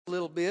a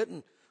little bit,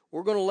 and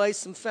we're going to lay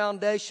some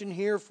foundation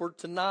here for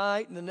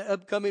tonight and in the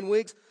upcoming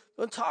weeks.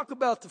 We're going to talk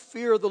about the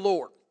fear of the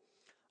Lord.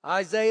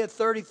 Isaiah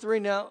 33.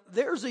 Now,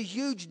 there's a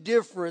huge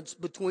difference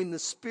between the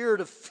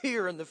spirit of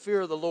fear and the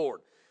fear of the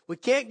Lord. We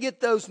can't get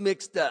those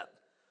mixed up.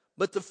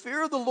 But the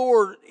fear of the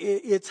Lord,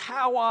 it's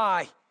how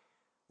I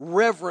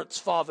reverence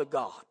Father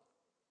God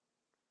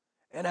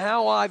and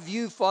how I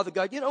view Father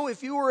God. You know,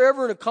 if you were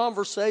ever in a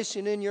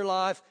conversation in your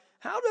life,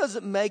 how does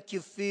it make you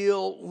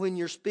feel when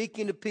you're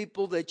speaking to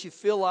people that you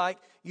feel like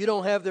you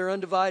don't have their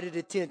undivided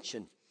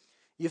attention?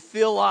 You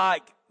feel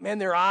like, man,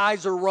 their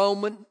eyes are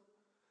roaming.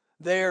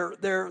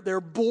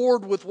 They're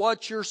bored with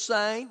what you're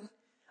saying.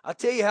 I'll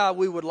tell you how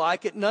we would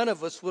like it. None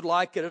of us would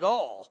like it at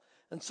all.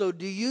 And so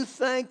do you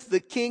think the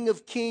King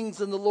of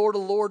Kings and the Lord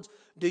of Lords,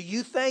 do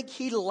you think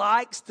he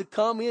likes to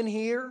come in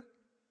here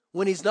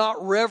when he's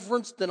not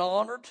reverenced and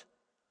honored?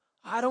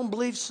 I don't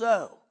believe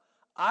so.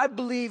 I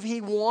believe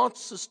he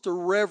wants us to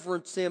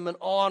reverence him and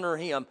honor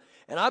him.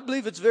 And I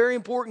believe it's very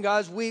important,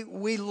 guys, we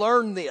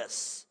learn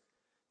this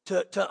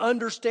to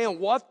understand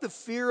what the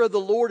fear of the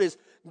Lord is.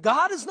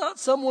 God is not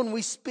someone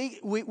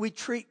we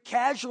treat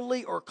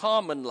casually or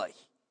commonly.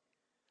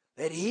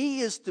 That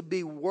he is to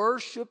be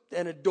worshiped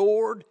and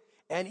adored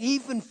and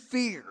even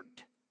feared.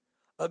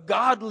 A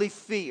godly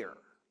fear.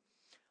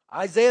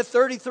 Isaiah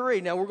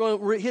 33. Now we're going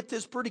to hit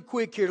this pretty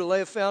quick here to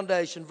lay a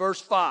foundation.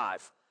 Verse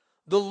 5.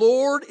 The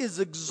Lord is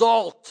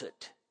exalted,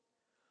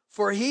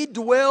 for he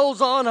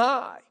dwells on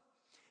high.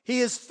 He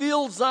has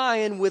filled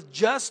Zion with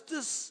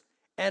justice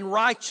and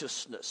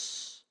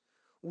righteousness.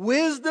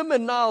 Wisdom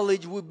and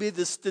knowledge will be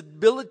the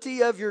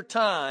stability of your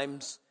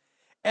times,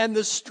 and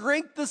the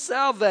strength of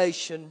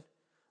salvation.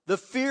 The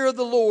fear of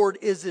the Lord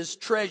is his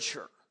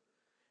treasure.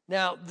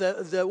 Now,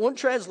 the one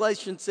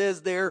translation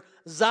says there,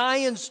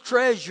 Zion's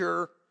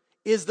treasure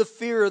is the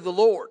fear of the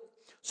Lord.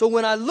 So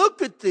when I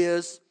look at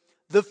this,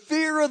 the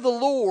fear of the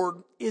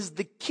Lord is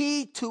the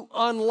key to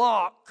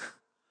unlock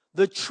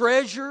the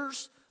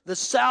treasures, the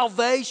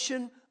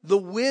salvation, the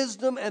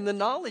wisdom, and the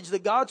knowledge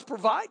that God's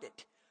provided.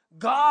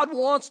 God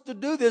wants to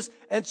do this.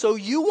 And so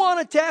you want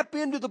to tap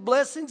into the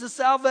blessings of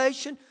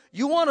salvation?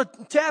 You want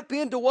to tap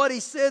into what he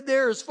said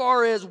there as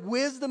far as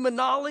wisdom and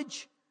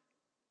knowledge?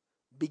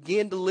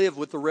 Begin to live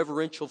with a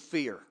reverential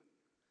fear.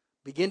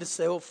 Begin to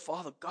say, oh,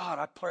 Father God,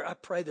 I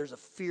pray there's a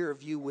fear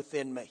of you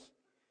within me.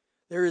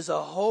 There is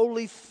a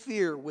holy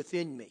fear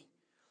within me.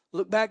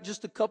 Look back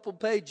just a couple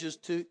pages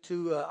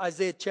to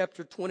Isaiah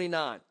chapter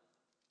 29.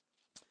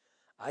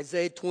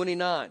 Isaiah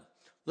 29.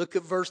 Look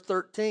at verse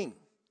 13.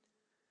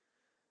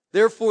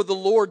 Therefore the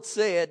Lord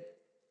said,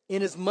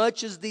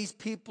 inasmuch as these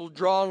people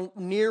draw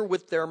near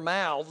with their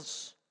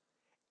mouths,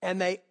 and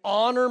they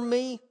honor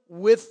me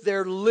with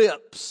their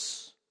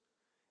lips.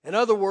 In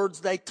other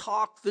words, they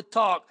talk the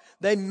talk.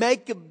 They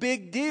make a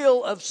big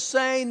deal of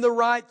saying the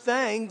right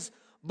things,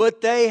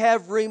 but they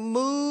have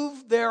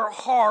removed their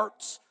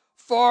hearts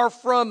far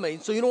from me.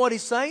 So you know what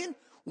he's saying?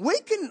 We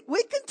can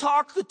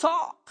talk the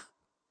talk.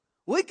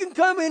 We can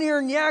come in here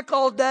and yak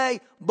all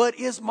day, but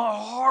is my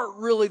heart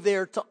really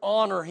there to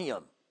honor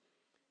him?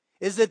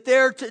 Is it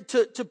there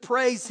to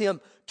praise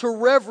him, to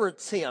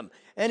reverence him?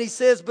 And he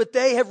says, but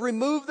they have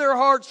removed their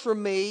hearts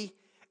from me,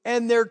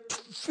 and their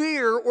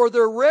fear or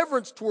their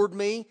reverence toward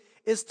me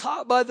is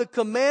taught by the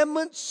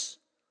commandments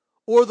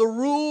or the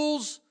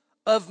rules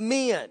of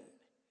men.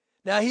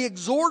 Now he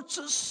exhorts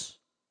us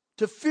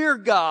to fear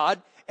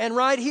God, and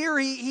right here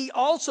he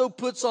also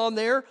puts on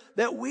there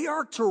that we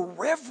are to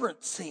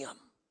reverence him.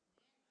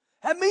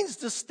 That means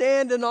to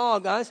stand in awe,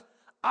 guys.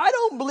 I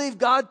don't believe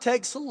God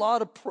takes a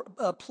lot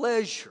of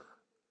pleasure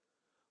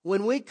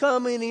when we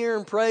come in here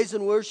and praise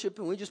and worship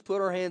and we just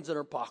put our hands in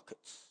our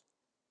pockets.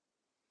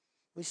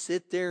 We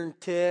sit there and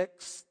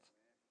text.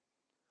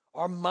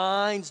 Our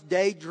minds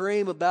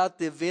daydream about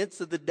the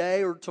events of the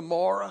day or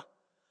tomorrow.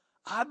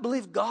 I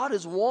believe God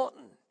is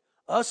wanting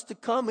us to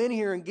come in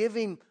here and give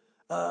him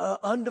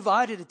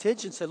undivided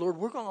attention. Say, Lord,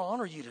 we're going to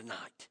honor you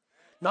tonight.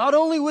 Not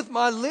only with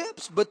my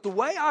lips, but the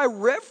way I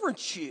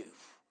reverence you.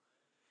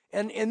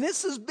 And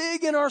this is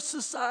big in our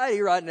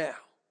society right now.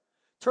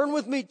 Turn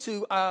with me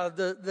to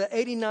the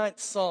 89th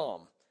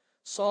Psalm.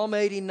 Psalm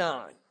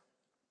 89.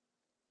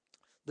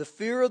 The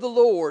fear of the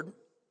Lord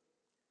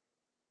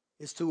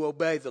is to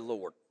obey the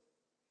Lord.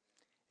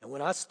 And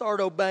when I start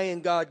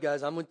obeying God,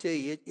 guys, I'm going to tell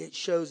you, it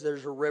shows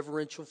there's a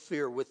reverential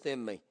fear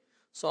within me.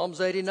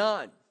 Psalms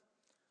 89,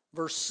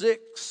 verse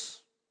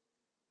 6.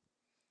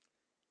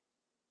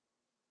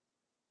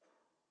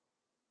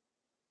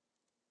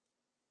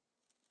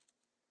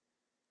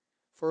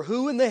 For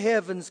who in the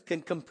heavens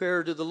can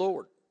compare to the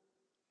Lord?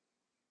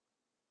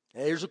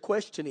 Now, here's a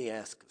question he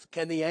asks.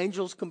 Can the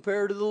angels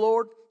compare to the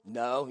Lord?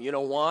 No. You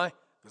know why?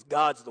 Because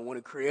God's the one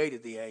who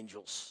created the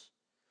angels.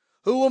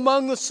 Who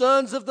among the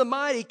sons of the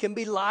mighty can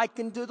be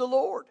likened to the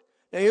Lord?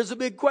 Now here's a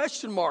big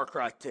question mark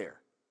right there.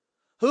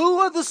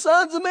 Who of the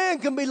sons of man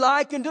can be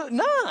likened to?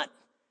 None.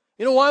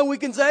 You know why we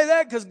can say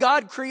that? Because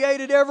God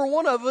created every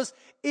one of us,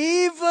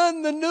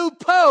 even the new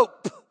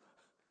pope.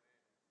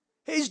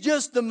 He's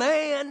just a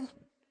man.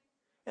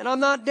 And I'm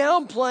not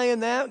downplaying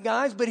that,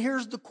 guys, but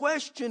here's the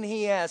question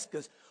he asks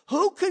us.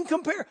 Who can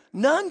compare?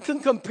 None can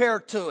compare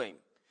to him.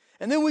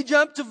 And then we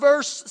jump to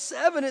verse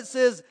 7. It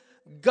says,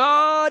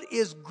 God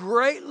is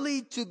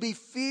greatly to be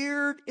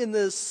feared in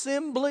the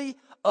assembly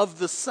of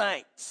the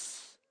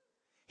saints.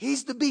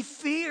 He's to be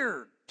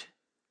feared.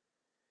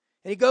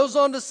 And he goes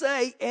on to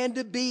say, and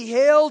to be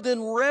held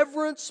in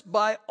reverence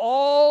by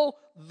all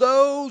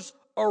those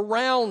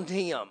around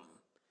him.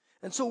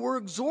 And so we're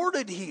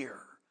exhorted here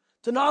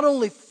to not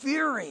only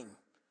fear him,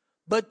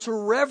 but to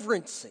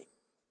reverence him.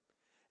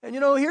 And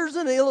here's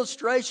an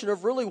illustration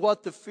of really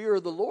what the fear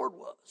of the Lord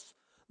was.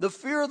 The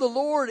fear of the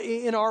Lord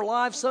in our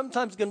lives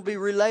sometimes going to be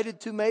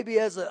related to maybe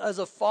as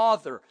a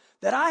father.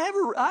 That I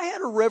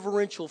had a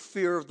reverential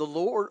fear of the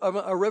Lord,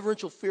 a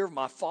reverential fear of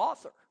my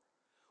father,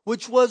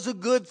 which was a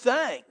good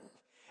thing.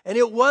 And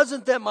it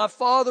wasn't that my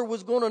father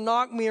was going to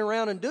knock me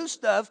around and do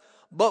stuff,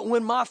 but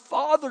when my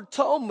father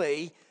told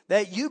me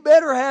that you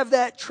better have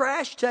that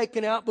trash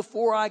taken out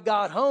before I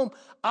got home,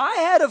 I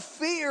had a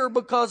fear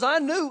because I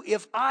knew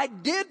if I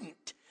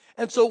didn't.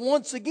 And so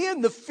once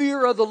again, the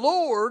fear of the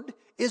Lord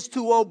is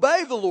to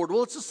obey the Lord.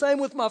 Well, it's the same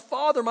with my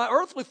father, my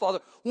earthly father.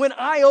 When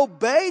I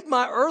obeyed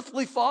my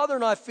earthly father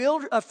and I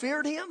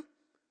feared him,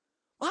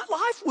 my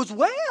life was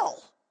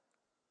well.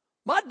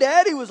 My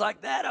daddy was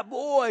like that, a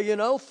boy,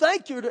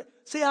 thank you.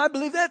 See, I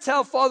believe that's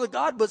how Father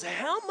God was.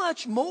 How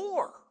much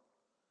more?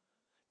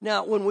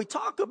 Now, when we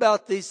talk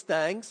about these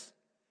things,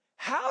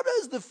 how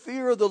does the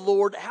fear of the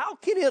Lord, how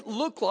can it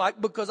look like?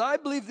 Because I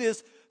believe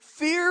this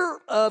fear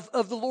of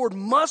the Lord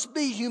must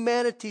be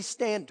humanity's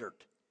standard.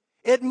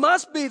 It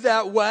must be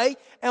that way,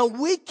 and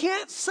we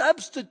can't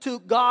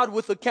substitute God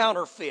with a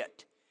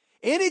counterfeit.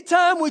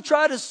 Anytime we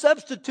try to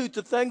substitute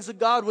the things of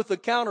God with a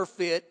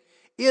counterfeit,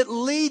 it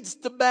leads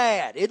to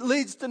bad. It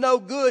leads to no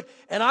good.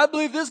 And I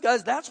believe this,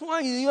 guys, that's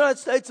why the United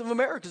States of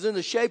America is in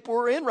the shape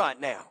we're in right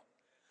now.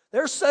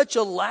 There's such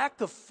a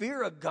lack of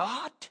fear of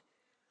God.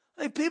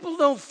 I mean, people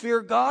don't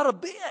fear God a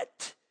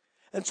bit.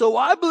 And so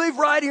I believe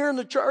right here in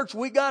the church,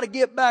 we got to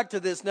get back to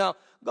this. Now,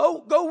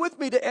 go with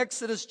me to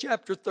Exodus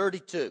chapter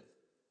 32.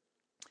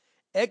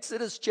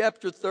 Exodus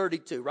chapter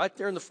 32, right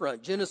there in the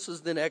front.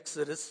 Genesis, then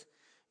Exodus.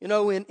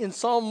 In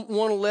Psalm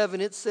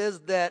 111, it says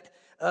that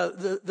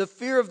the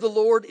fear of the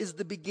Lord is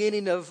the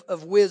beginning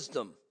of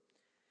wisdom.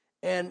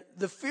 And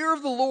the fear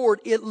of the Lord,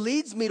 it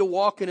leads me to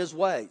walk in his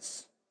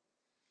ways.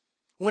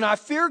 When I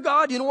fear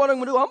God, you know what I'm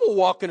going to do? I'm going to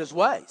walk in his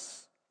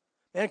ways.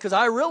 And because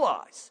I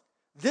realize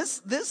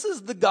this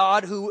is the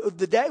God who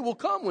the day will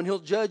come when he'll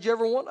judge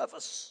every one of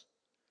us.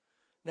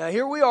 Now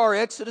here we are,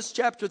 Exodus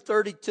chapter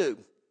 32.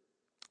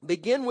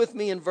 Begin with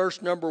me in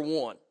verse number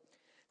 1.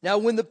 Now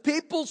when the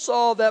people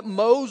saw that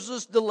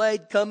Moses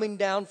delayed coming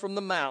down from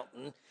the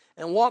mountain,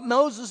 and what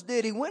Moses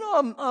did, he went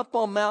up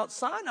on Mount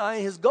Sinai,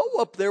 and his goal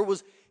up there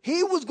was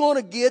he was going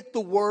to get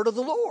the word of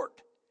the Lord.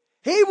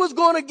 He was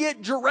going to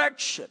get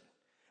direction.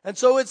 And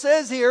so it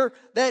says here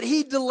that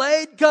he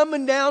delayed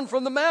coming down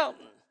from the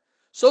mountain.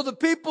 So the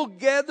people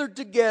gathered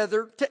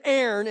together to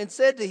Aaron and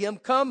said to him,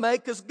 come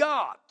make us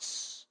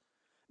gods.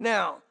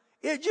 Now,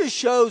 it just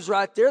shows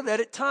right there that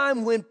at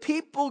times when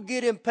people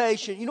get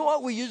impatient, you know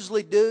what we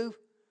usually do?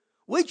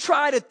 We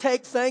try to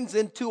take things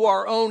into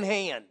our own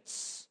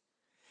hands.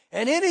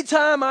 And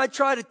anytime I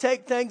try to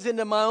take things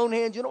into my own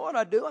hands, you know what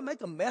I do? I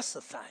make a mess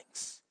of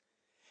things.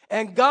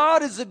 And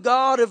God is a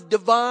God of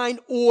divine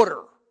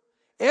order.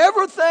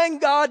 Everything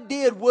God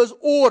did was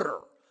order.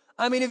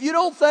 I mean, if you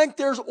don't think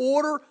there's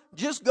order,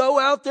 just go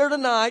out there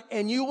tonight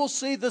and you will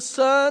see the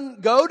sun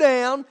go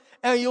down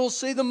and you'll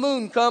see the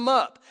moon come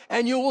up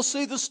and you will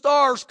see the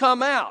stars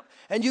come out.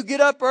 And you get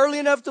up early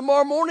enough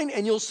tomorrow morning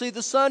and you'll see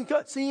the sun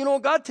come. See, you know,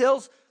 God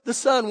tells the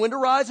sun when to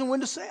rise and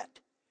when to set.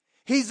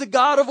 He's the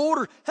God of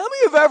order. How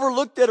many have ever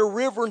looked at a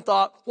river and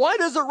thought, why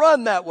does it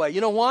run that way?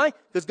 You know why?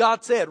 Because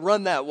God said,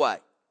 run that way.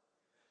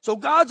 So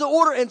God's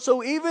order. And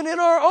so even in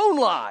our own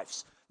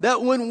lives,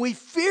 that when we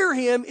fear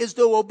him is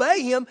to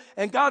obey him.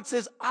 And God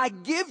says, I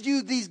give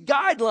you these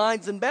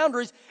guidelines and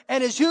boundaries.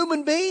 And as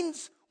human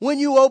beings, when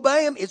you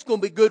obey him, it's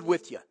going to be good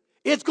with you.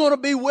 It's going to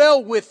be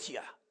well with you.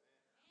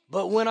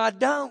 But when I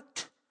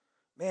don't,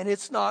 man,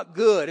 it's not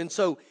good. And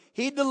so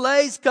he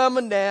delays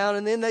coming down.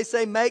 And then they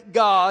say, make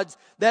gods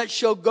that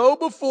shall go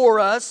before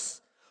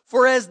us.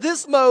 For as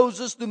this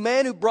Moses, the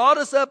man who brought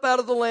us up out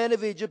of the land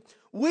of Egypt,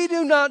 we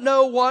do not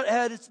know what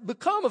had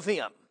become of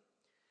him.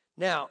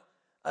 Now,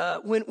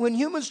 when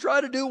humans try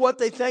to do what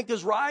they think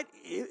is right,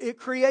 it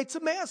creates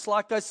a mess,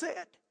 like I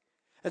said.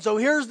 And so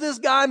here's this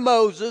guy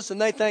Moses, and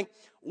they think,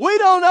 we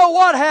don't know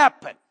what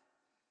happened.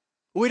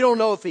 We don't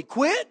know if he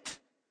quit.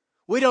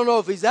 We don't know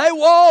if he's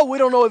AWOL. We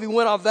don't know if he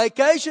went on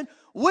vacation.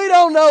 We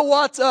don't know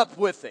what's up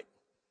with it.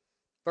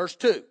 Verse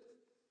 2.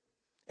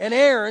 And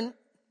Aaron,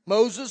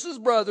 Moses'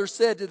 brother,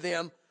 said to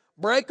them,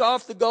 break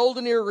off the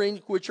golden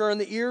earrings which are in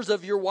the ears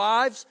of your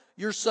wives,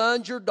 your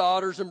sons, your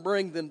daughters, and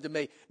bring them to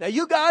me. Now,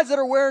 you guys that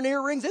are wearing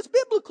earrings, it's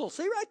biblical.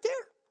 See right there?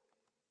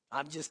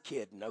 I'm just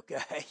kidding,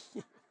 okay?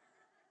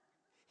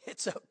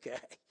 It's okay.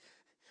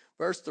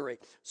 Verse 3.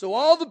 So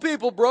all the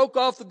people broke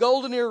off the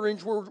golden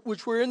earrings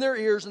which were in their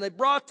ears, and they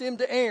brought them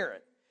to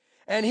Aaron.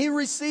 And he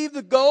received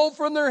the gold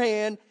from their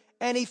hand,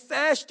 and he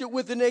fashioned it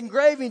with an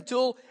engraving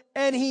tool,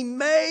 and he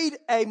made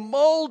a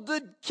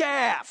molded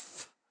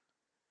calf.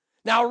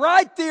 Now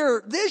right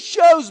there, this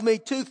shows me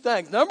two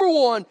things. Number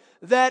one,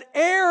 that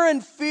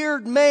Aaron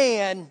feared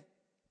man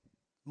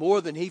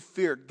more than he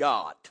feared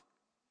God.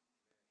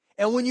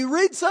 And when you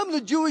read some of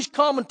the Jewish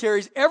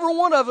commentaries, every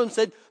one of them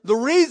said the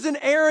reason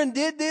Aaron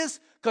did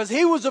this, because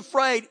he was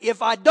afraid,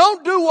 if I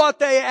don't do what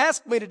they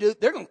ask me to do,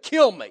 they're going to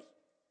kill me.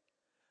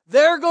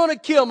 They're going to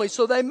kill me.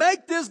 So they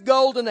make this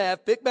golden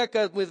calf. Pick back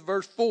up with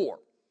verse 4.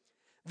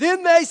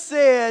 Then they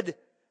said,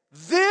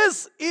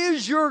 this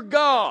is your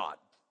God,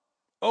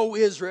 O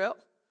Israel,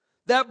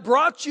 that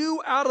brought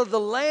you out of the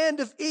land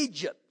of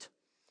Egypt.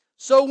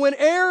 So when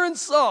Aaron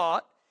saw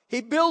it, he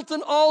built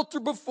an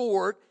altar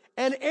before it,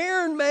 and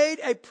Aaron made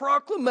a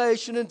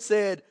proclamation and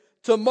said,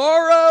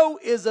 tomorrow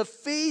is a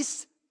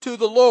feast to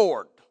the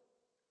Lord.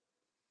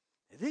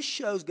 This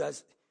shows,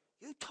 guys,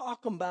 you're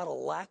talking about a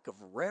lack of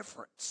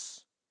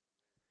reverence.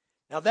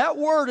 Now that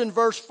word in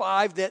verse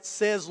 5 that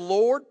says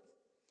Lord,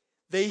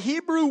 the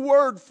Hebrew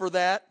word for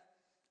that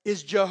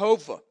is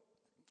Jehovah.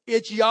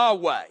 It's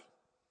Yahweh.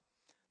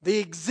 The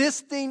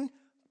existing,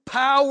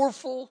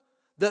 powerful,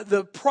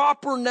 the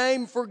proper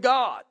name for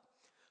God.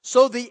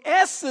 So the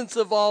essence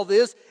of all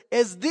this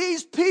is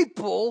these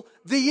people,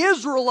 the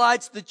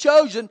Israelites, the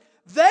chosen,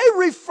 they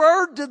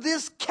referred to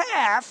this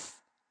calf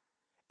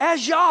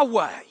as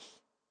Yahweh.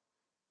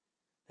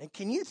 And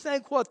can you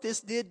think what this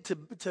did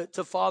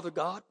to Father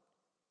God?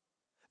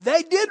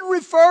 They didn't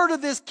refer to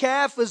this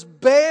calf as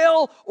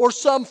Baal or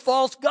some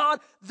false god.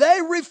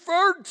 They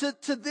referred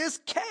to this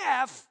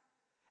calf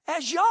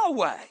as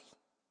Yahweh.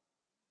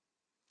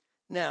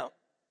 Now,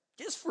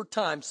 just for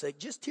time's sake,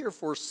 just here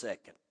for a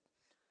second.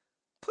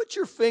 Put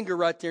your finger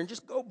right there and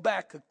just go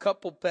back a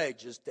couple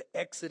pages to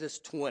Exodus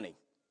 20.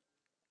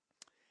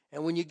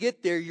 And when you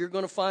get there, you're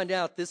going to find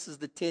out this is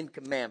the 10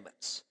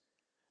 Commandments,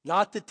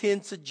 not the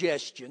 10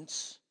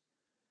 suggestions.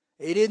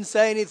 He didn't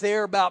say anything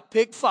there about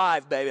pick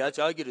 5, baby. That's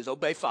all you get is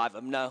obey 5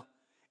 of them. No,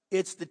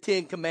 it's the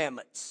 10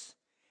 Commandments.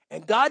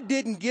 And God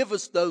didn't give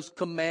us those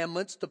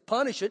commandments to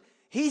punish it.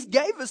 He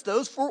gave us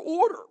those for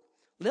order.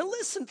 Now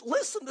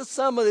listen to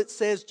some of it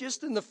says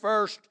just in the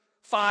first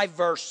 5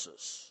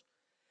 verses.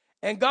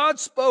 And God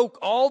spoke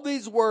all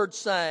these words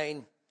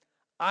saying,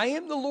 I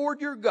am the Lord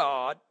your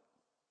God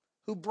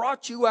who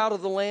brought you out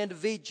of the land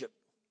of Egypt,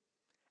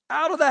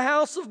 out of the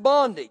house of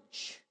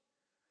bondage.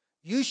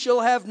 You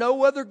shall have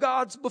no other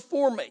gods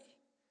before me.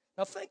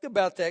 Now think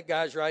about that,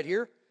 guys, right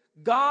here.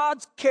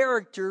 God's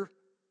character,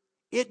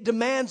 it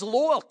demands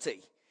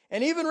loyalty.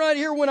 And even right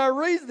here when I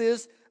read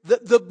this,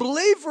 the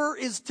believer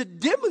is to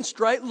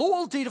demonstrate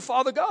loyalty to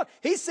Father God.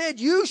 He said,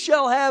 you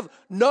shall have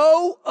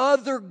no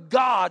other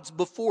gods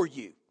before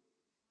you.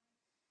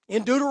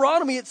 In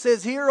Deuteronomy it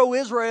says, hear, O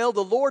Israel,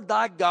 the Lord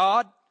thy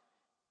God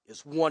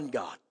is one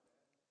God.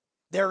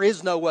 There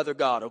is no other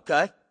God,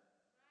 okay?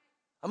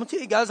 I'm going to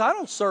tell you guys, I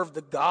don't serve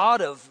the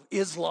God of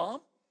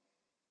Islam.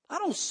 I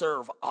don't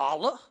serve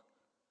Allah.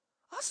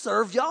 I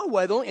serve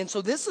Yahweh. And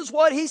so this is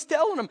what he's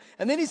telling them.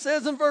 And then he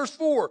says in verse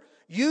 4,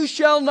 you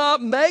shall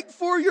not make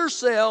for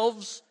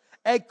yourselves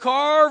a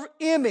carved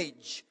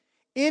image,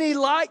 any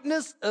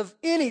likeness of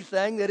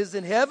anything that is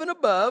in heaven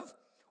above,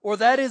 or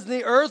that is in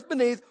the earth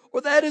beneath,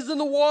 or that is in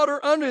the water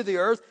under the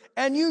earth,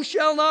 and you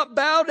shall not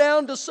bow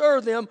down to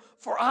serve them,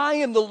 for I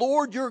am the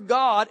Lord your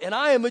God, and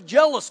I am a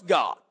jealous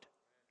God.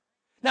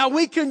 Now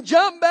we can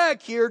jump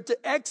back here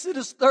to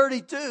Exodus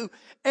 32,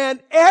 and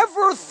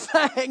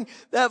everything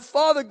that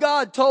Father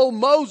God told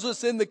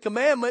Moses in the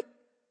commandment,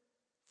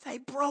 they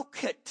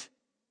broke it.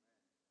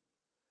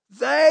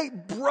 They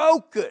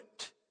broke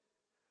it.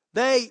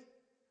 They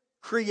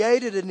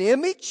created an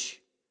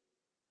image.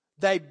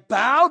 They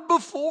bowed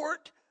before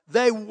it.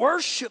 They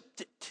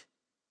worshiped it.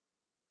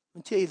 Let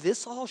me tell you,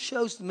 this all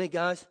shows to me,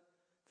 guys,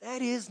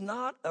 that is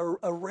not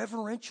a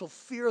reverential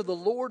fear of the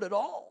Lord at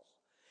all.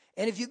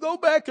 And if you go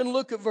back and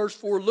look at verse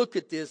 4, look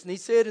at this. And he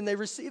said, and they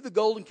received the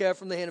golden calf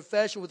from the hand and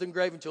fashioned with an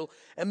engraving tool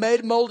and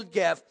made a molded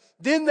calf.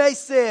 Then they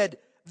said,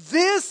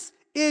 this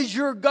is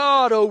your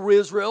God, O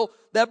Israel,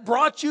 that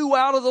brought you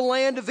out of the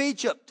land of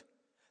Egypt.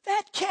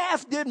 That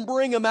calf didn't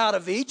bring them out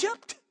of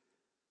Egypt.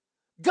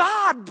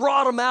 God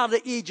brought them out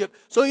of Egypt.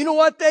 So you know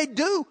what they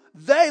do?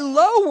 They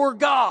lower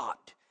God.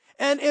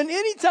 And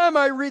anytime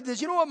I read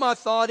this, you know what my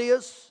thought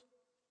is?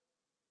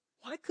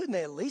 Why couldn't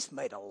they at least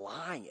made a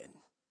lion?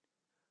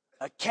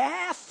 A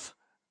calf?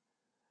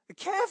 A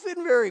calf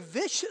isn't very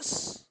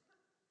vicious.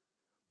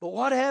 But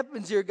what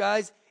happens here,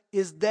 guys,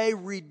 is they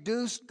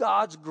reduce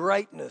God's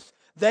greatness.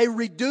 They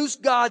reduce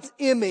God's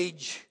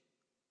image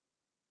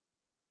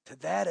to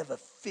that of a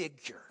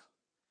figure.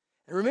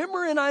 And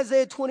remember in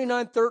Isaiah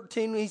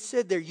 29:13, he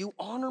said there, you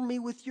honor me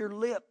with your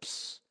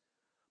lips,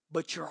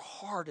 but your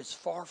heart is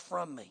far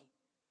from me.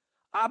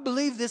 I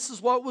believe this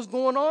is what was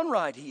going on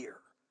right here.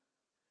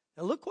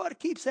 Now look what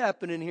keeps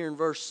happening here in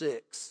verse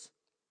 6.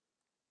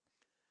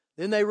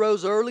 Then they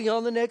rose early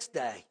on the next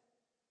day.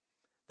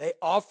 They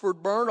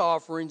offered burnt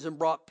offerings and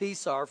brought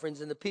peace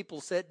offerings, and the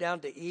people sat down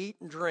to eat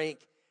and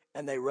drink,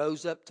 and they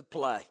rose up to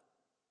play.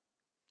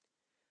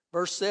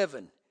 Verse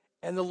 7,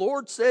 and the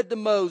Lord said to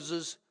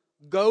Moses,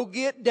 go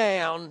get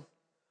down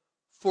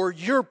for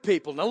your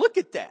people. Now look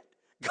at that.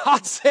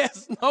 God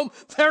says, no,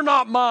 they're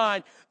not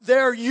mine,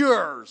 they're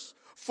yours.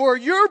 For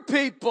your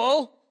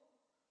people,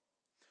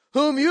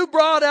 whom you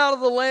brought out of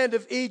the land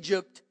of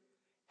Egypt,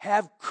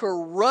 have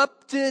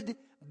corrupted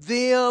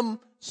themselves.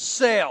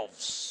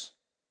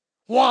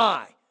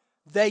 Why?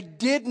 They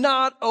did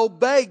not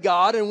obey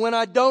God, and when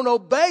I don't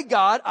obey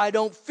God, I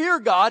don't fear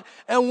God,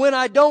 and when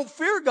I don't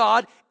fear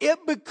God,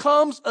 it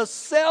becomes a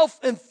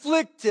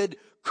self-inflicted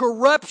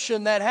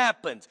corruption that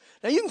happens.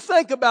 Now you can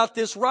think about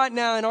this right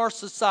now in our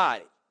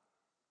society.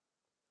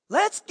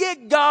 Let's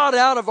get God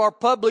out of our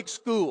public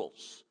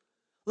schools.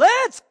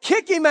 Let's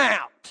kick him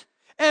out.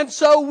 And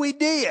so we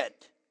did.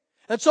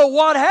 And so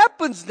what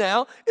happens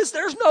now is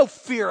there's no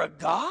fear of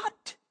God.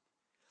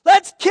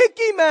 Let's kick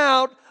him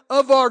out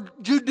of our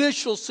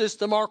judicial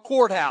system, our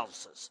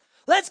courthouses.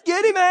 Let's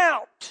get him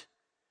out.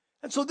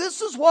 And so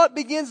this is what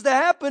begins to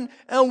happen,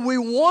 and we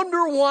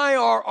wonder why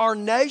our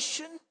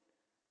nation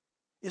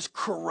is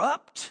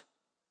corrupt.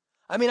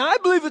 I mean, I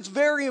believe it's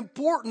very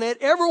important that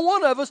every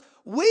one of us,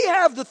 we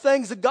have the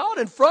things of God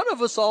in front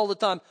of us all the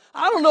time.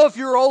 I don't know if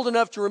you're old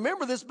enough to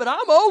remember this, but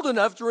I'm old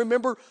enough to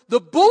remember the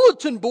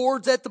bulletin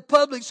boards at the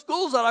public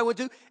schools that I went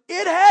to.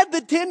 It had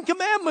the 10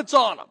 Commandments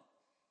on them.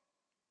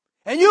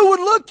 And you would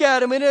look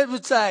at them and it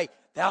would say,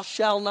 thou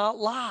shalt not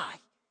lie.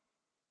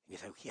 You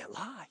think, we can't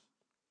lie.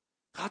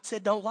 God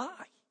said don't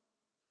lie.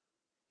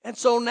 And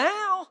so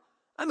now,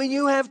 I mean,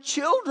 you have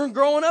children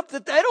growing up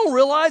that they don't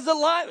realize that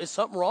lying. Is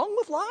something wrong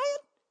with lying?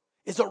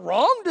 Is it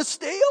wrong to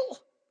steal?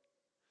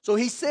 So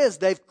he says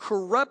they've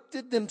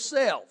corrupted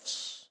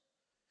themselves.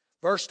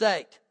 Verse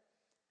 8,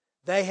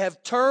 they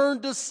have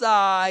turned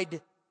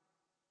aside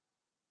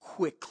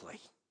quickly.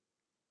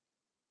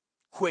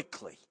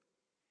 Quickly.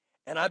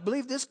 And I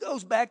believe this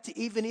goes back to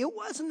even, it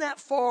wasn't that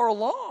far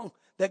along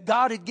that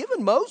God had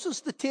given Moses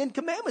the 10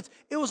 Commandments.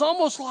 It was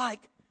almost like,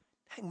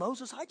 hey,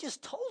 Moses, I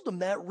just told them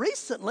that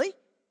recently.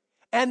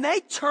 And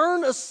they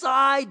turn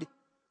aside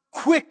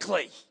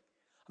quickly.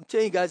 I'm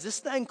telling you guys, this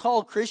thing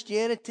called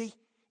Christianity,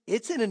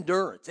 it's an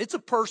endurance. It's a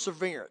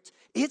perseverance.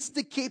 It's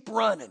to keep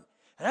running.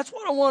 And that's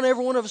what I want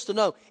every one of us to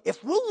know.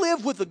 If we'll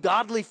live with a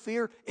godly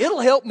fear, it'll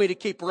help me to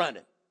keep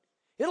running.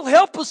 It'll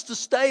help us to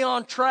stay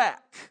on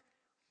track.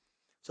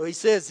 So he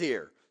says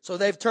here, so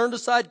they've turned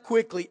aside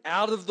quickly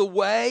out of the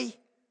way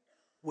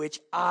which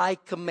I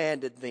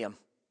commanded them.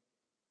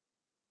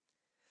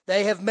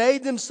 They have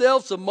made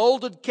themselves a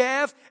molded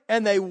calf,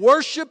 and they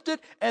worshipped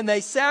it, and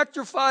they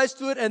sacrificed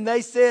to it, and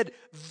they said,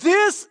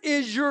 this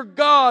is your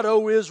God,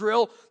 O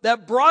Israel,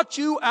 that brought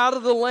you out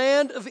of the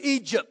land of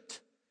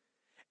Egypt.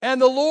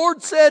 And the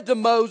Lord said to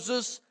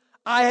Moses,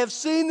 I have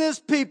seen this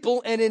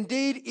people, and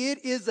indeed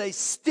it is a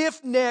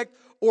stiff-necked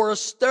or a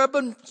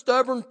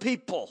stubborn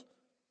people.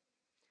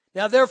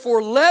 Now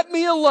therefore let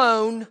me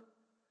alone,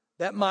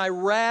 that my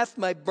wrath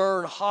may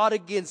burn hot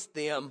against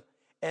them,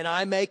 and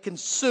I may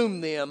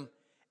consume them,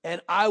 and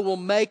I will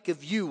make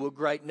of you a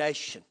great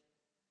nation.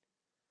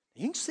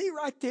 You can see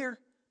right there,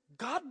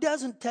 God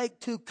doesn't take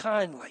too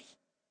kindly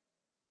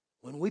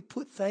when we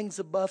put things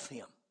above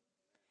him.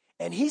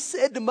 And he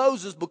said to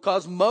Moses,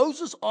 because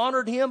Moses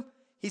honored him,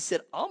 he said,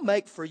 I'll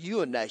make for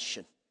you a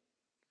nation.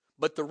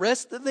 But the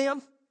rest of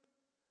them,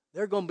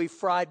 they're going to be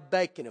fried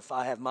bacon if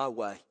I have my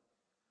way.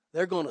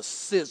 They're going to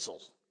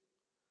sizzle.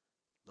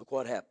 Look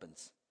what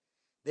happens.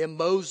 Then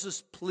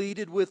Moses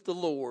pleaded with the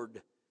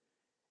Lord.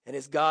 And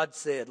as God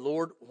said,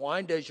 Lord,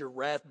 why does your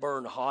wrath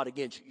burn hot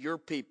against your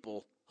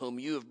people whom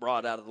you have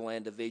brought out of the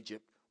land of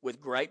Egypt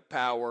with great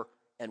power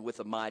and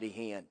with a mighty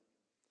hand?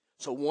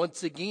 So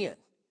once again,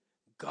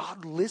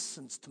 God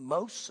listens to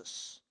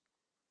Moses.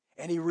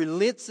 And he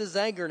relents his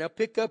anger. Now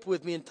pick up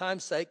with me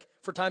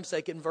for time's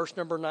sake in verse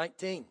number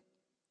 19.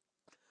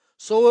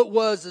 So it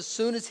was as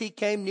soon as he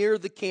came near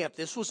the camp,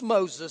 this was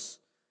Moses,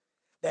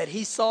 that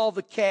he saw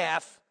the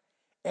calf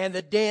and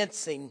the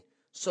dancing.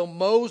 So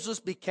Moses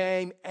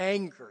became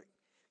angry.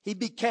 He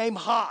became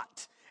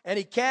hot. And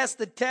he cast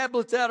the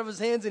tablets out of his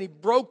hands and he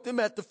broke them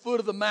at the foot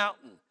of the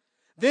mountain.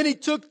 Then he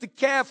took the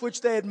calf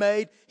which they had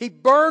made. He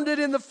burned it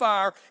in the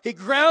fire. He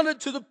ground it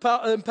to the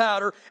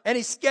powder. And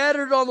he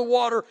scattered it on the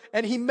water.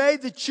 And he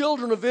made the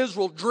children of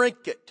Israel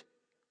drink it.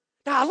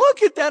 Now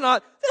look at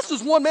that. This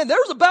is one man. There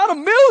was about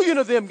 1 million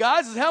of them,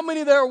 guys, is how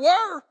many there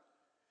were.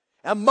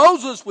 And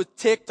Moses was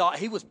ticked off.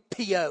 He was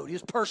PO'd. He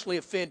was personally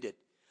offended.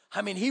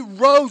 I mean, he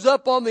rose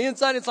up on the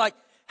inside. It's like,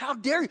 how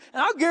dare you?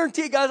 And I'll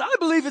guarantee you, guys, I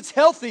believe it's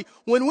healthy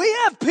when we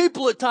have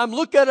people at times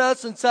look at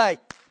us and say,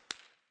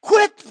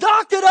 quit,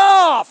 knock it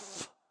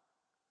off.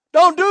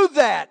 Don't do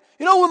that.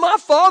 You know, when my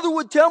father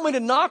would tell me to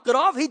knock it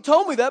off, he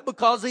told me that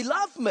because he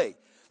loved me.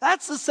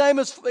 That's the same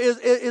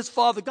as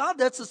Father God.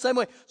 That's the same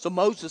way. So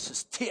Moses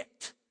is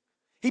ticked.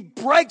 He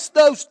breaks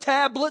those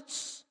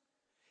tablets.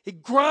 He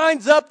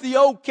grinds up the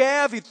old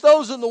calf. He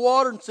throws it in the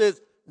water and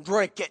says,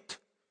 drink it.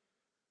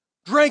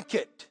 Drink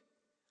it.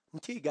 I'll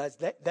tell you guys,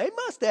 they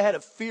must have had a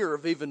fear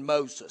of even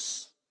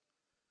Moses.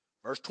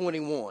 Verse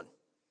 21.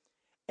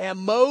 And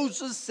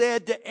Moses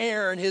said to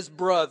Aaron, his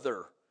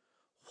brother,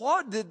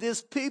 what did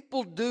this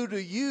people do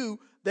to you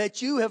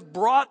that you have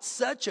brought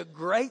such a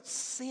great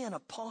sin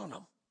upon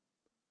them?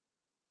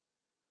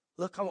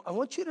 Look, I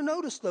want you to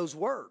notice those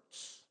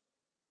words.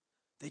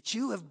 That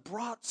you have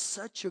brought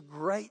such a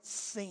great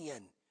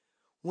sin.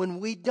 When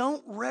we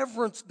don't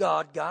reverence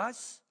God,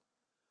 guys,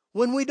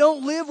 when we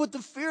don't live with the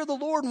fear of the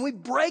Lord and we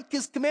break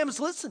His commandments,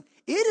 listen,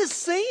 it is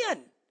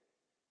sin.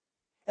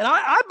 And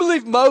I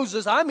believe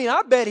Moses, I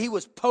bet he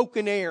was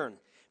poking Aaron,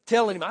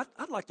 telling him,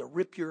 I'd like to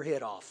rip your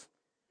head off.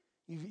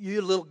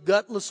 You little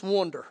gutless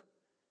wonder.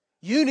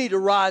 You need to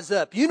rise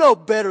up. You know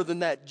better than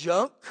that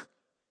junk.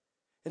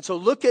 And so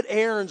look at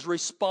Aaron's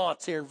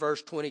response here in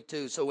verse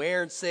 22. So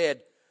Aaron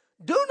said,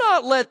 do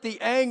not let the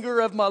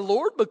anger of my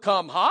Lord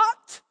become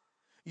hot.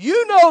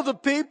 You know the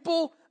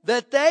people,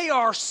 that they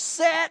are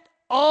set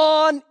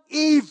on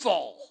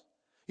evil.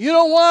 You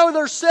know why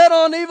they're set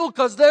on evil?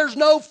 Because there's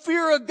no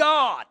fear of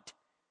God.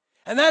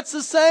 And that's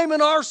the same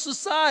in our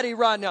society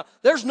right now.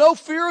 There's no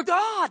fear of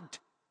God.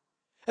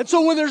 And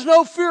so when there's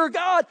no fear of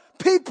God,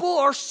 people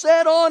are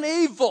set on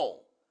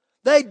evil.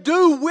 They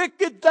do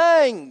wicked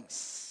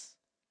things.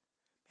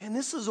 And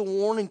this is a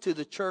warning to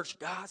the church,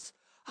 guys.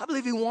 I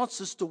believe He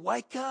wants us to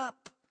wake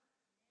up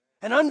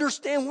and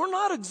understand we're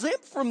not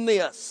exempt from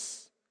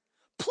this.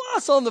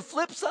 Plus, on the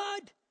flip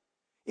side,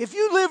 if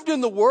you lived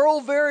in the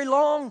world very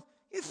long,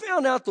 you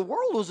found out the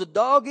world was a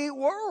dog-eat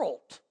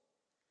world.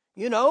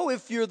 You know,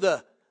 if you're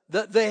the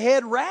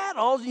head rat,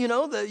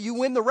 you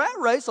win the rat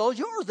race, all's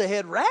yours, the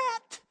head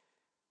rat.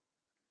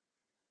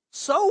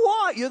 So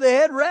what? You're the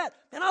head rat.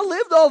 And I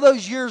lived all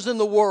those years in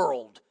the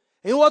world.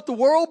 You know what the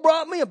world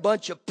brought me? A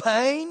bunch of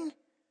pain,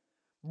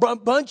 a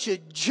bunch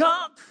of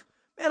junk.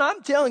 Man,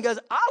 I'm telling you guys,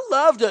 I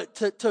love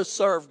to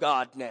serve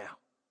God now.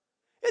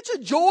 It's a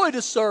joy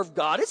to serve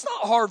God. It's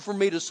not hard for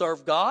me to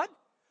serve God.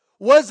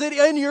 Was it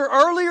in your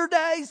earlier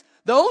days?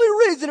 The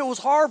only reason it was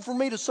hard for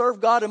me to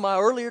serve God in my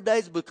earlier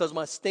days is because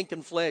my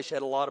stinking flesh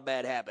had a lot of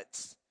bad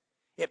habits.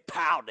 It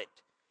pouted.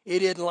 It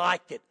didn't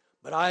like it.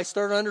 But I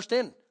started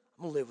understanding,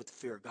 I'm going to live with the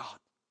fear of God.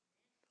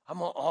 I'm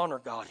going to honor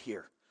God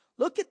here.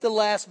 Look at the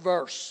last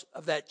verse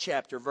of that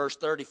chapter, verse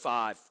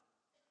 35.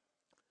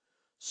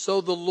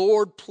 So the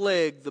Lord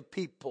plagued the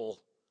people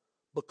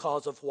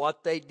because of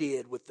what they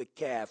did with the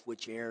calf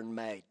which Aaron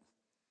made.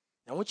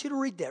 Now, I want you to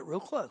read that real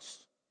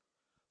close.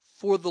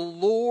 For the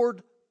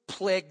Lord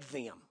plagued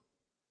them.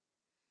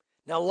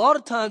 Now, a lot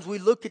of times we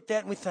look at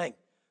that and we think,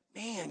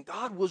 man,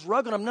 God was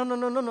rugged them.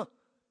 No.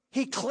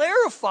 He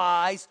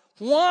clarifies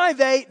why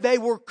they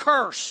were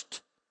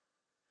cursed.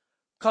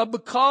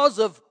 Because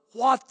of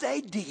what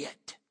they did.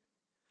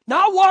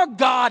 Not what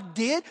God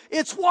did,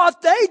 it's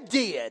what they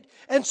did.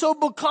 And so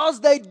because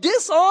they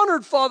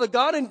dishonored Father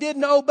God and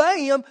didn't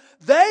obey Him,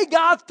 they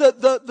got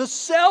the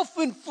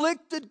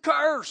self-inflicted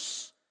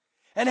curse.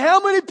 And how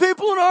many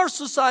people in our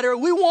society,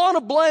 we want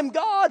to blame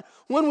God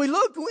when we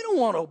look, we don't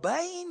want to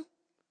obey Him.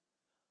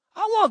 I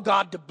want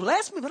God to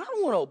bless me, but I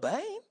don't want to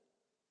obey Him.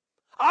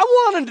 I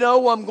want to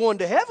know I'm going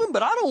to heaven,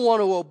 but I don't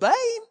want to obey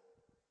Him.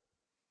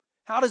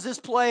 How does this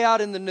play out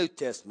in the New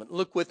Testament?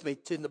 Look with me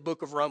in the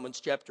book of Romans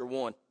chapter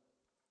 1.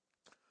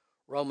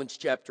 Romans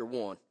chapter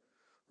 1.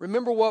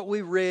 Remember what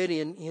we read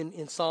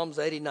in Psalms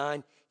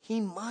 89? He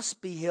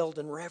must be held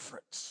in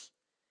reverence.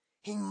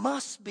 He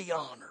must be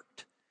honored.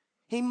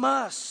 He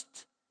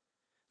must.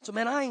 So,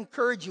 man, I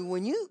encourage you,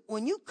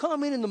 when you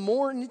come in the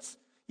morning,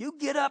 you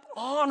get up,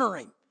 honor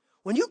Him.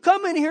 When you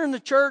come in here in the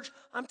church,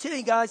 I'm telling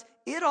you guys,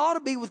 it ought to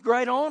be with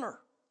great honor.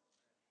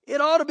 It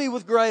ought to be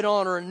with great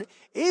honor. And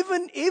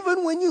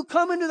even when you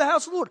come into the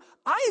house of the Lord,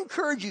 I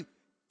encourage you,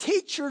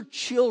 teach your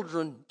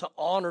children to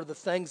honor the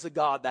things of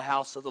God, the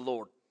house of the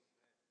Lord.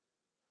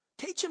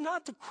 Teach them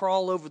not to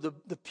crawl over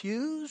the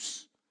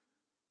pews.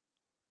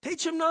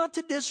 Teach them not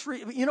to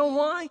disrespect. You know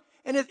why?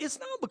 And it's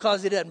not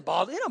because it doesn't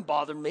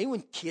bother me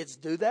when kids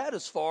do that,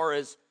 as far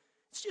as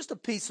it's just a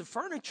piece of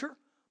furniture.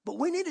 But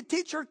we need to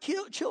teach our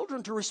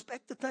children to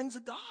respect the things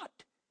of God.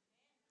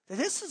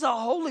 This is a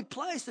holy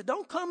place. That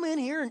don't come in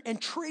here and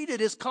treat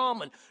it as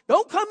common.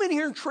 Don't come in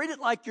here and treat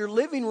it like your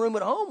living room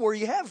at home where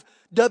you have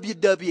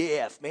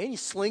WWF, man. You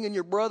slinging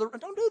your brother.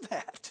 Don't do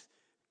that.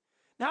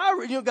 Now,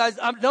 guys,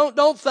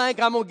 don't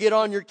think I'm going to get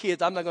on your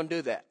kids. I'm not going to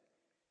do that.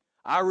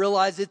 I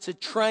realize it's a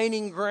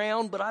training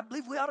ground, but I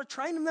believe we ought to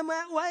train them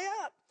that way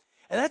up.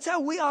 And that's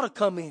how we ought to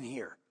come in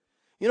here.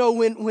 You know,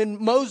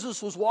 when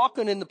Moses was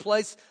walking in the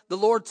place, the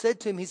Lord said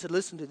to him, He said,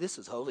 listen, this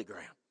is holy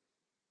ground.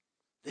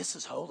 This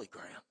is holy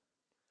ground.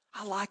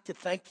 I like to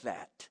think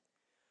that.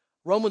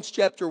 Romans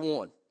chapter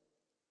 1,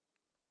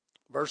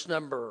 verse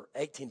number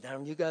 18. Now,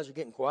 you guys are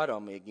getting quiet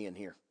on me again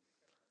here.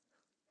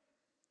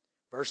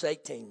 Verse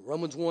 18,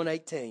 Romans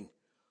 1:18.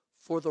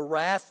 For the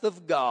wrath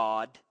of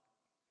God,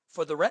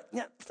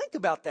 now think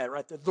about that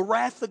right there. The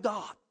wrath of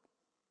God.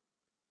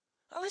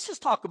 Now, let's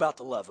just talk about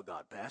the love of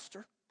God,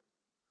 Pastor.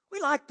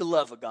 We like the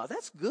love of God.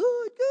 That's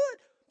good.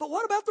 But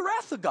what about the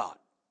wrath of God?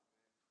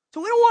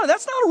 So we don't want it.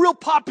 That's not a real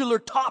popular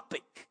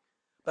topic.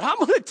 But I'm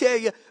going to tell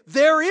you,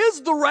 there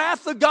is the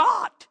wrath of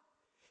God.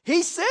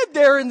 He said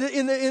there in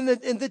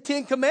the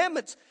Ten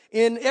Commandments,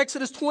 in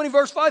Exodus 20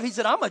 verse 5, he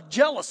said, I'm a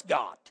jealous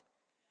God.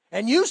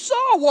 And you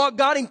saw what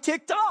got him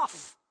ticked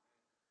off.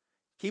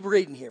 Keep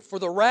reading here. For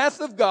the wrath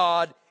of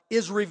God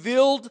is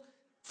revealed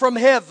from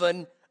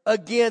heaven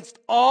against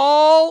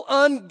all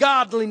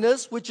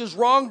ungodliness, which is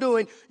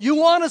wrongdoing. You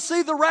want to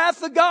see the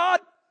wrath of God?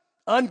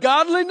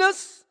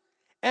 Ungodliness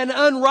and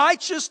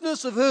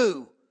unrighteousness of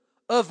who?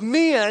 Of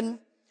men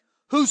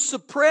who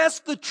suppress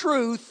the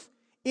truth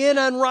in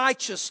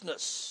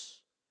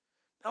unrighteousness.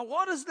 Now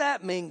what does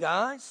that mean,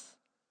 guys?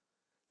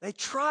 They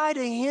try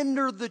to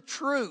hinder the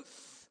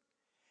truth.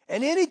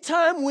 And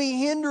anytime we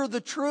hinder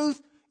the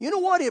truth, you know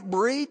what it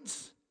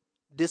breeds?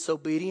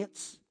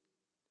 Disobedience.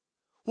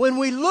 When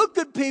we look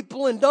at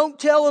people and don't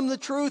tell them the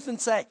truth and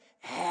say,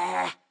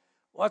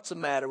 what's the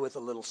matter with a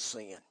little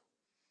sin?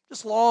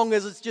 Just long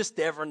as it's just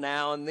every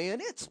now and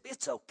then,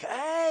 it's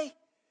okay.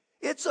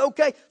 It's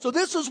okay. So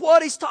this is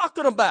what he's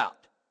talking about.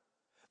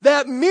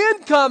 That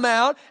men come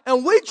out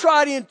and we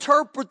try to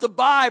interpret the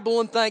Bible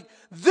and think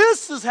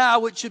this is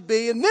how it should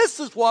be and this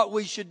is what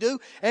we should do.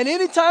 And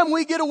anytime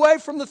we get away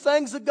from the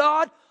things of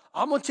God,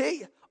 I'm going to tell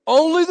you,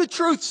 only the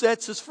truth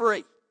sets us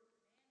free.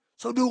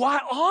 So do I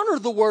honor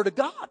the Word of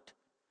God?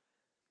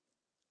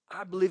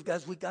 I believe,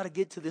 guys, we got to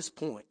get to this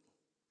point.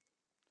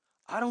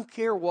 I don't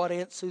care what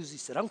Aunt Susie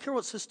said. I don't care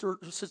what Sister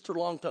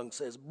Longtongue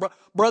says.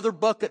 Brother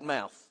Bucket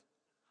Mouth.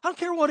 I don't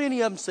care what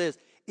any of them says.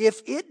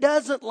 If it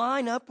doesn't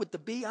line up with the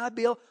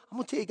B-I-B-L, I'm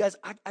going to tell you guys,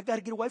 I got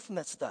to get away from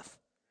that stuff.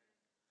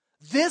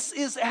 This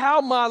is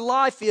how my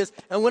life is.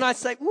 And when I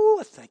say,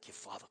 I thank you,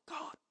 Father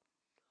God.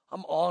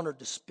 I'm honored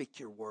to speak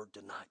your word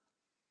tonight.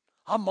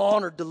 I'm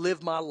honored to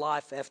live my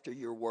life after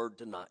your word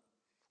tonight.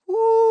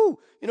 Woo!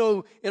 You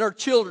know, in our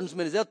children's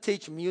ministry, they'll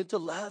teach them you to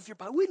love your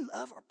Bible. We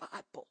love our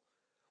Bible.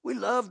 We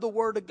love the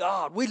Word of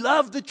God. We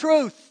love the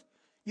truth.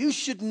 You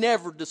should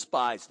never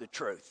despise the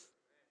truth.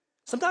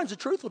 Sometimes the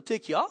truth will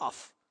tick you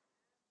off.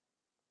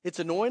 It's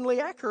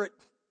annoyingly accurate.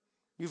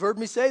 You've heard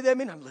me say that. I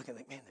mean, I'm looking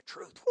like, man, the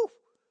truth. Whew.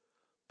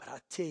 But I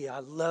tell you, I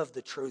love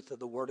the truth of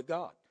the Word of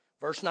God.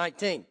 Verse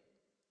 19.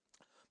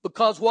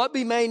 Because what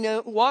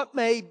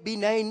may be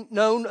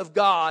known of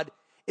God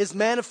is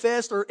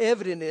manifest or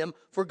evident in them,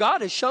 for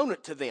God has shown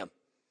it to them.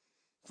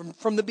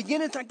 From the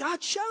beginning,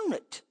 God's shown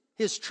it,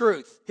 His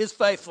truth, His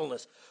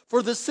faithfulness.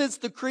 For since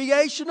the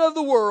creation of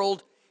the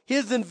world,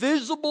 His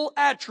invisible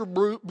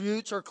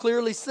attributes are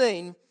clearly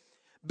seen,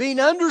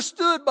 being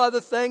understood by the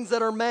things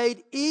that are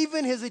made,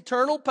 even His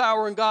eternal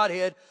power and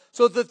Godhead,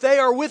 so that they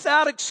are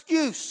without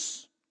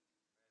excuse.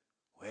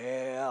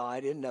 Well, I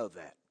didn't know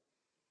that.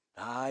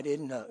 I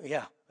didn't know.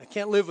 Yeah, I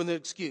can't live with an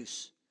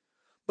excuse.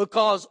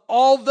 Because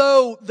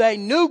although they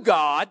knew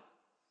God,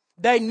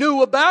 they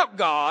knew about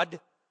God,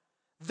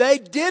 they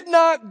did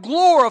not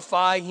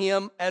glorify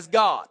Him as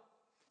God.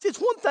 See, it's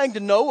one thing to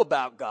know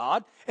about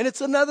God, and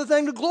it's another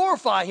thing to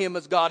glorify Him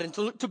as God. And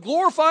to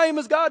glorify Him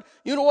as God,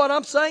 you know what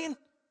I'm saying?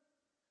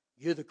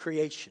 You're the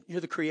creation. You're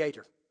the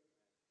creator.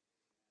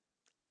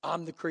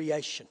 I'm the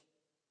creation.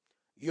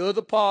 You're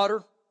the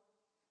potter.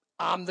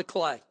 I'm the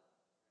clay.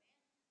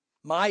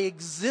 My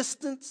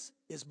existence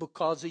is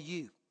because of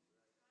you.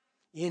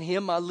 In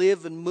Him I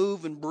live and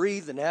move and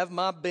breathe and have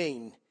my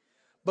being.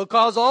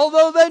 Because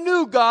although they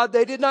knew God,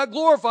 they did not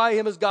glorify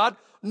Him as God,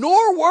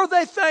 nor were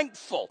they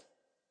thankful.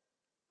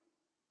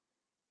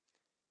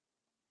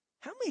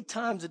 How many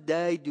times a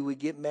day do we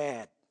get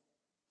mad?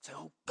 Say,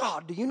 oh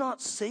God, do you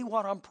not see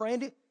what I'm praying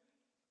to?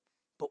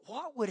 But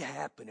what would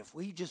happen if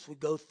we just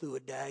would go through a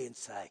day and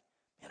say,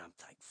 man, I'm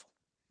thankful.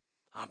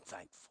 I'm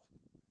thankful.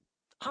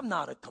 I'm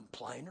not a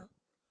complainer.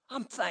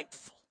 I'm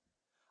thankful.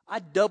 I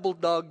double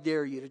dog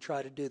dare you to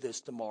try to do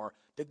this tomorrow,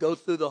 to go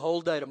through the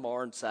whole day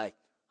tomorrow and say,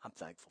 I'm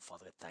thankful,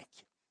 Father. Thank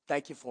you.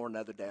 Thank you for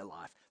another day of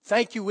life.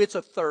 Thank you it's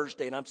a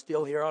Thursday and I'm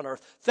still here on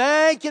earth.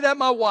 Thank you that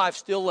my wife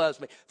still loves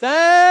me.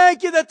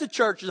 Thank you that the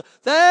church is.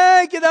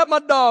 Thank you that my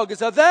dog is.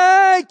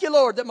 Thank you,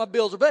 Lord, that my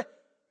bills are paid.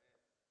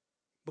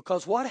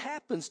 Because what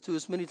happens to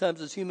us many times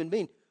as human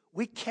beings,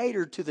 we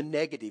cater to the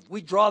negative.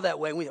 We draw that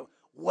way and we go,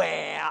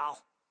 well.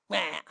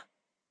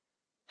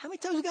 How many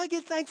times we got to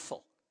get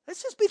thankful?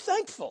 Let's just be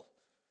thankful.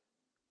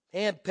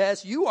 And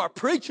Pastor, you are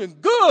preaching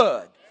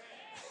good.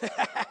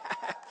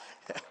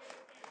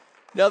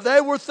 Now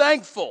they were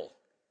thankful,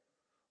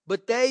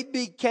 but they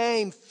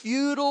became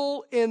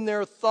futile in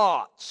their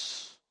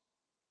thoughts.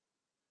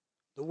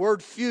 The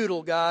word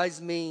futile,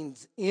 guys,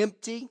 means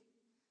empty,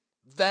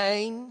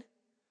 vain,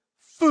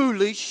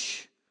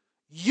 foolish,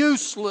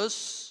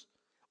 useless,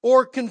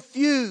 or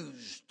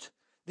confused.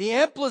 The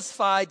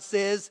Amplified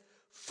says,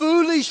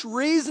 foolish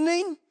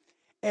reasoning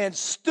and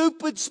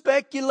stupid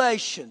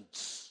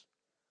speculations.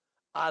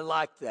 I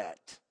like that.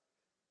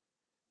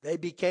 They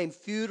became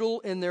futile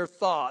in their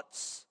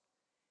thoughts,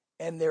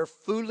 and their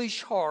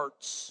foolish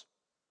hearts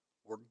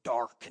were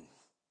darkened.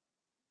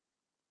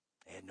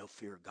 They had no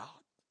fear of God.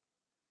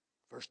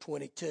 Verse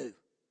 22.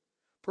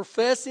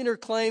 Professing or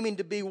claiming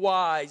to be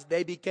wise,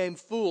 they became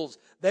fools.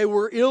 They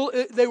were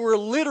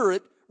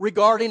illiterate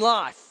regarding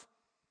life.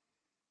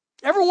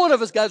 Every one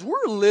of us, guys,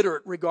 we're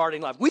illiterate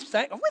regarding life. We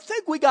think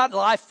we got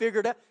life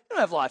figured out. You don't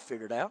have life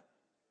figured out.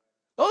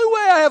 The only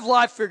way I have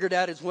life figured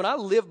out is when I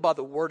live by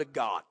the Word of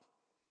God.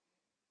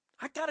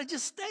 I got to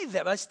just stay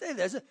there. I stay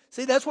there.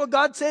 See, that's what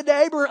God said to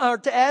Abraham, or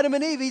to Adam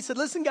and Eve. He said,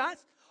 listen, guys,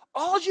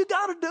 all you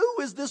got to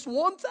do is this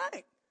one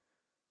thing.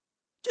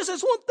 Just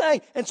this one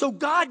thing. And so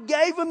God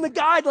gave them the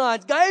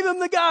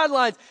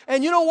guidelines,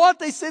 And you know what?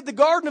 They said the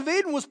Garden of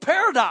Eden was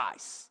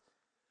paradise.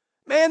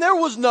 Man, there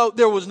was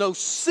no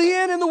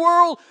sin in the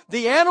world.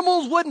 The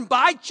animals wouldn't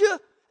bite you.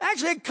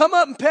 Actually, they'd come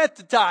up and pet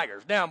the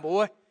tigers. Down,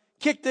 boy.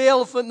 Kick the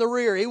elephant in the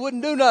rear. He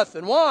wouldn't do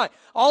nothing. Why?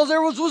 All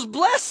there was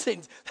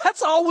blessings.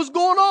 That's all was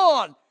going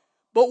on.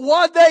 But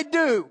what'd they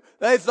do?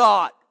 They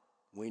thought,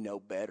 we know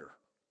better.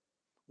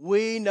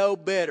 We know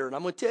better. And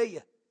I'm going to tell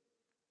you,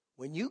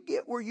 when you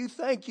get where you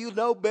think you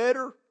know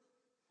better,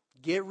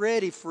 get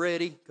ready,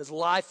 Freddie, because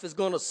life is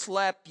going to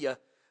slap you.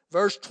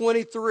 Verse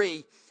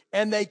 23,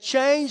 and they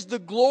changed the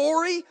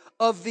glory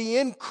of the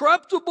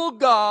incorruptible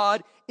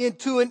God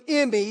into an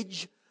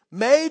image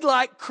made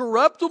like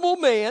corruptible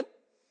man,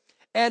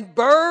 and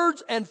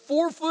birds and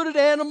four-footed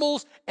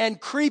animals and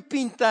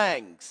creeping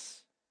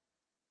things.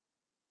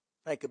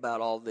 Think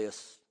about all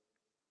this.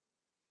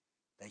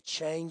 They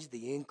changed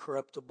the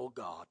incorruptible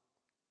God.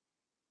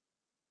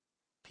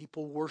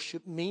 People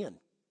worship men.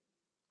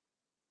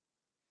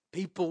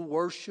 People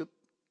worship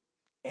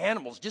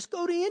animals. Just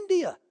go to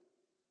India.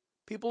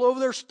 People over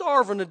there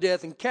starving to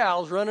death and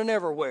cows running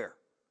everywhere.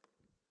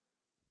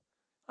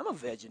 I'm a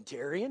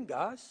vegetarian,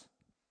 guys.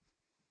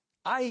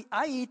 I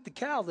eat the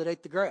cow that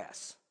ate the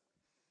grass.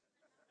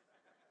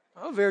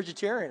 I'm a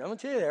vegetarian. I'm going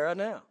to tell you that right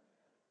now.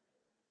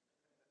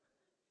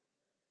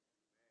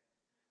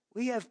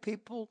 We have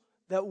people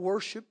that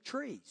worship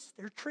trees.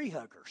 They're tree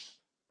huggers.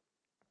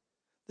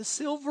 The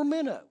silver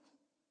minnow.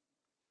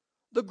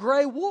 The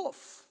gray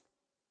wolf.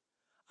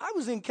 I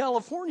was in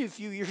California a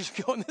few years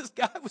ago, and this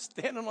guy was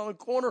standing on the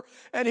corner,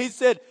 and he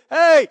said,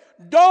 hey,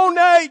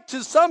 donate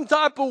to some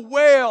type of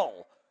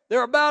whale.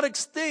 They're about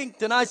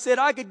extinct. And I said,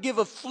 I could give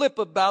a flip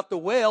about the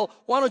whale.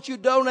 Why don't you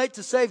donate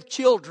to save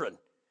children?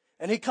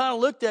 And he kind of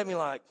looked at me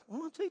like,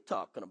 what's he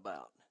talking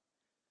about?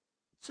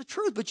 It's the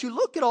truth. But you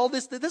look at all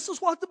this. This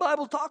is what the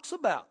Bible talks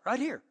about right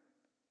here.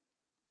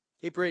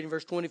 Keep reading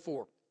verse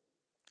 24.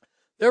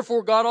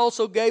 Therefore God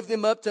also gave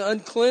them up to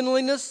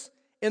uncleanliness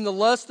in the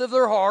lust of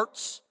their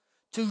hearts,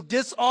 to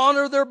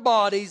dishonor their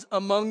bodies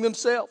among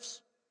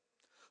themselves,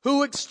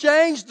 who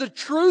exchanged the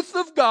truth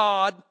of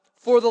God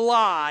for the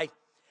lie,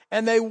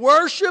 and they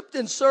worshiped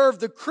and served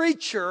the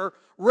creature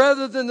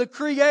rather than the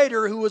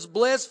Creator, who was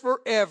blessed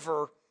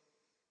forever.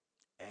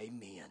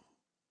 Amen.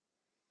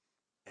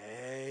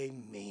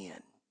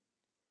 Amen.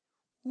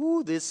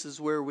 Ooh, this is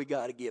where we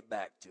got to get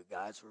back to,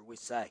 guys, where we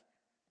say,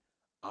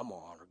 I'm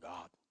going to honor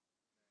God.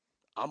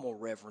 I'm going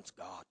to reverence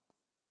God.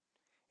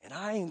 And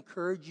I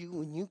encourage you,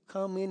 when you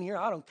come in here,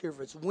 I don't care if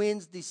it's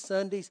Wednesdays,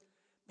 Sundays,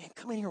 man,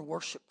 come in here and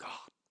worship God.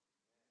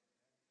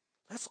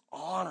 Let's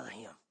honor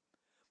Him.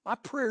 My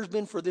prayer has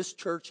been for this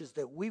church is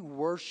that we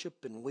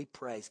worship and we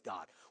praise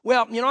God.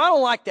 Well, I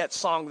don't like that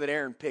song that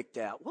Aaron picked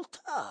out. Well,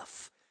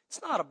 tough.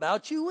 It's not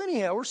about you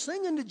anyhow. We're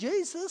singing to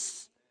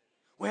Jesus.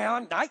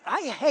 Well,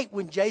 I hate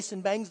when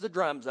Jason bangs the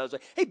drums. I was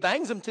like, he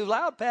bangs them too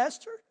loud,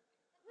 Pastor.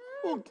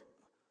 Well,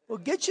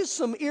 get you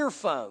some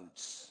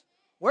earphones.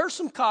 Wear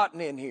some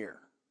cotton in here.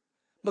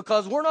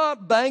 Because we're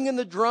not banging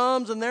the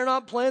drums and they're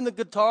not playing the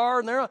guitar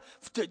and they're not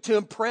to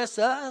impress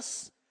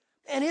us.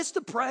 And it's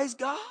to praise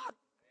God.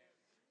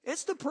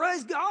 It's to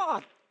praise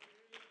God.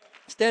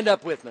 Stand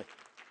up with me.